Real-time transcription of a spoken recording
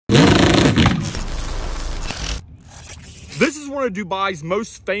one of Dubai's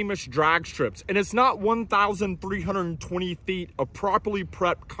most famous drag strips, and it's not 1,320 feet of properly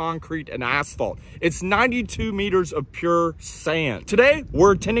prepped concrete and asphalt. It's 92 meters of pure sand. Today,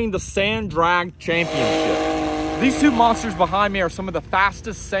 we're attending the Sand Drag Championship. These two monsters behind me are some of the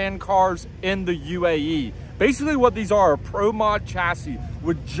fastest sand cars in the UAE. Basically what these are Pro Mod chassis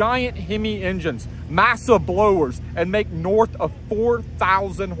with giant Hemi engines, massive blowers, and make north of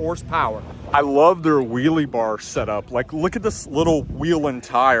 4,000 horsepower. I love their wheelie bar setup. Like, look at this little wheel and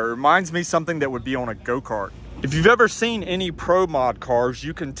tire. It reminds me something that would be on a go-kart. If you've ever seen any Pro Mod cars,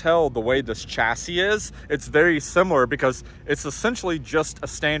 you can tell the way this chassis is. It's very similar because it's essentially just a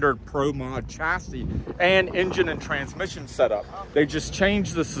standard Pro Mod chassis and engine and transmission setup. They just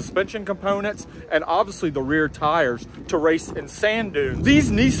changed the suspension components and obviously the rear tires to race in sand dunes. These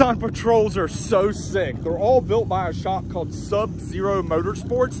Nissan Patrols are so sick. They're all built by a shop called Sub-Zero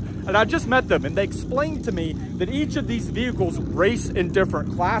Motorsports, and I just met them and they explained to me that each of these vehicles race in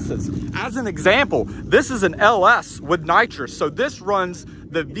different classes. As an example, this is an LS with nitrous. So this runs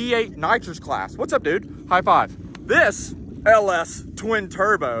the V8 nitrous class. What's up, dude? High five. This LS twin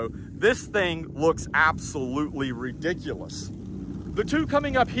turbo, this thing looks absolutely ridiculous. The two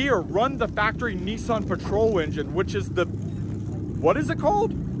coming up here run the factory Nissan Patrol engine, which is the, what is it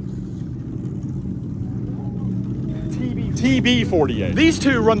called? TB48. These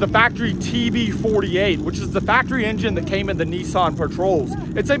two run the factory TB48, which is the factory engine that came in the Nissan Patrols.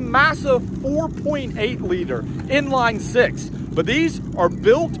 It's a massive 4.8 liter inline six, but these are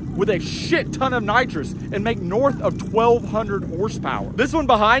built with a shit ton of nitrous and make north of 1,200 horsepower. This one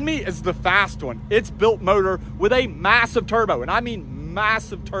behind me is the fast one. It's built motor with a massive turbo, and I mean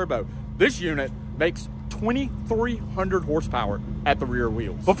massive turbo. This unit makes 2,300 horsepower at the rear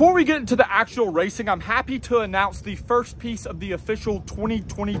wheels. Before we get into the actual racing, I'm happy to announce the first piece of the official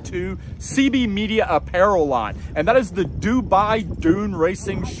 2022 CB Media apparel line, and that is the Dubai Dune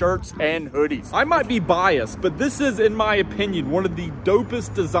Racing shirts and hoodies. I might be biased, but this is, in my opinion, one of the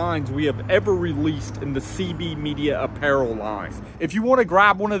dopest designs we have ever released in the CB Media apparel lines. If you want to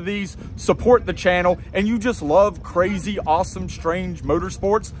grab one of these, support the channel, and you just love crazy, awesome, strange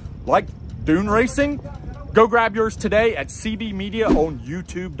motorsports like Dune Racing, go grab yours today at CB Media on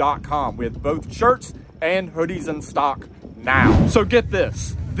YouTube.com. We have both shirts and hoodies in stock now. So get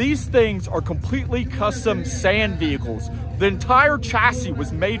this, these things are completely custom sand vehicles. The entire chassis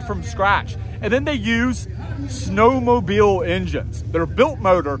was made from scratch, and then they use snowmobile engines. They're built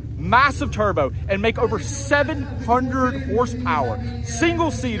motor, massive turbo, and make over 700 horsepower.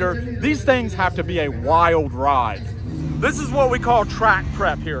 Single seater, these things have to be a wild ride. This is what we call track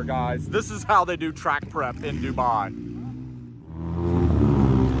prep here, guys. This is how they do track prep in Dubai.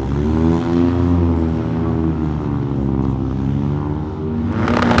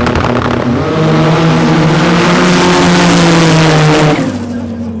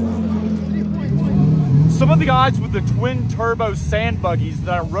 Some of the guys with the twin turbo sand buggies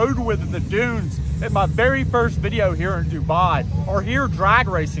that I rode with in the dunes in my very first video here in Dubai are here drag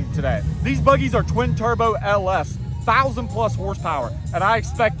racing today. These buggies are twin turbo LS, 1,000+ horsepower, and I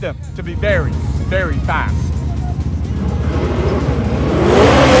expect them to be very, very fast.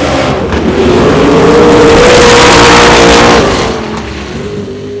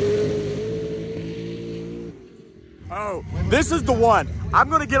 Oh, this is the one. I'm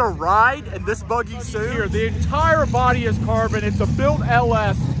gonna get a ride in this buggy soon. Here, the entire body is carbon. It's a built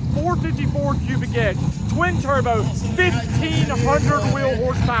LS, 454 cubic inch, twin turbo, 1,500 wheel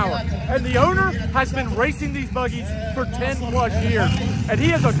horsepower. And the owner has been racing these buggies for 10+ years. And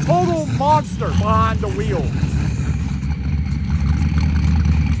he is a total monster behind the wheel.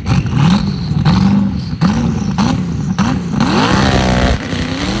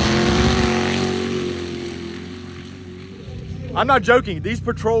 I'm not joking, these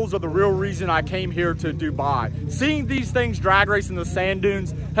patrols are the real reason I came here to Dubai. Seeing these things drag race in the sand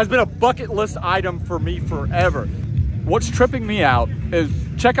dunes has been a bucket list item for me forever. What's tripping me out is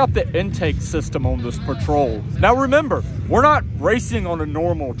check out the intake system on this patrol. Now remember, we're not racing on a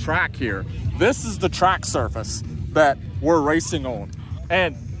normal track here. This is the track surface that we're racing on.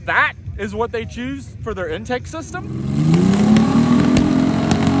 And that is what they choose for their intake system?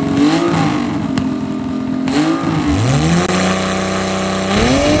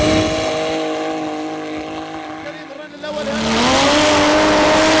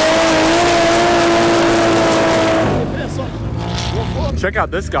 Check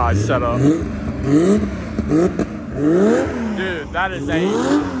out this guy's setup. Dude, that is a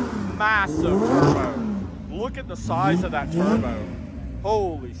massive turbo. Look at the size of that turbo.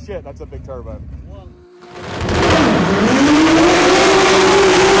 Holy shit, that's a big turbo.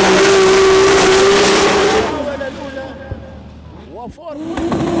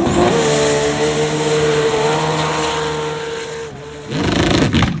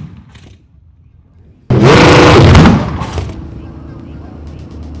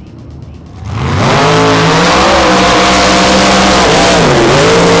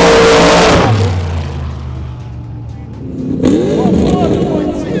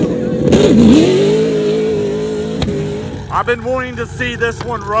 waiting to see this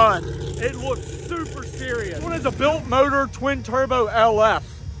one run. It looks super serious. This one is a built motor twin turbo LF.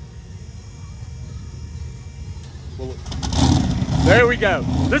 There we go.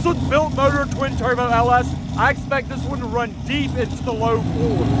 This one's built motor twin turbo LS. I expect this one to run deep into the low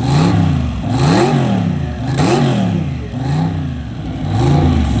floor.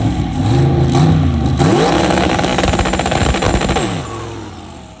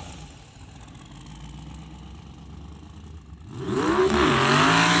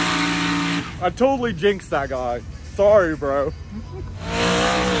 I totally jinxed that guy. Sorry, bro.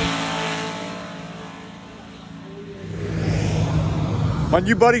 My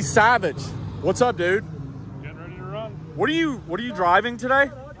new buddy Savage. What's up, dude? Getting ready to run. What are you driving today?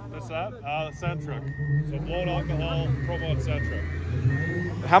 What's that? The sand truck. So blown alcohol, promo and sand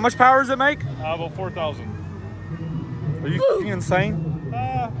truck. How much power does it make? About 4,000. Are you f***ing insane?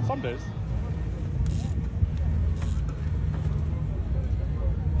 Some days.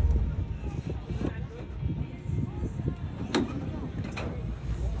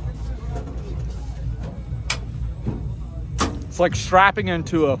 It's like strapping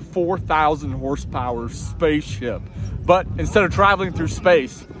into a 4,000 horsepower spaceship, but instead of traveling through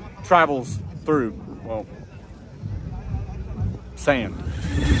space, travels through, well, sand.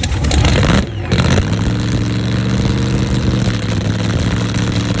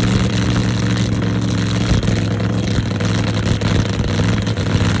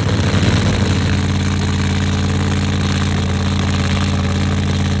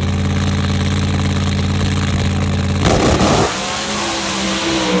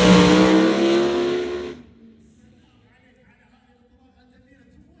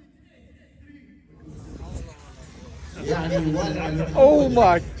 Oh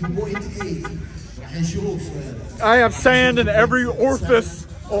my. I have sand in every orifice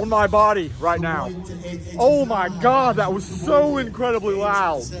on my body right now. Oh my God, that was so incredibly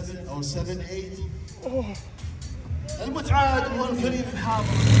loud. Oh.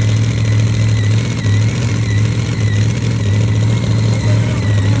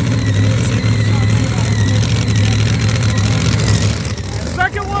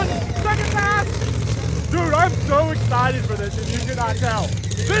 Second one, second pass. Dude, I'm so excited for this, and you cannot tell.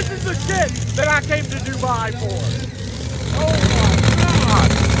 This is the shit that I came to Dubai for. Oh.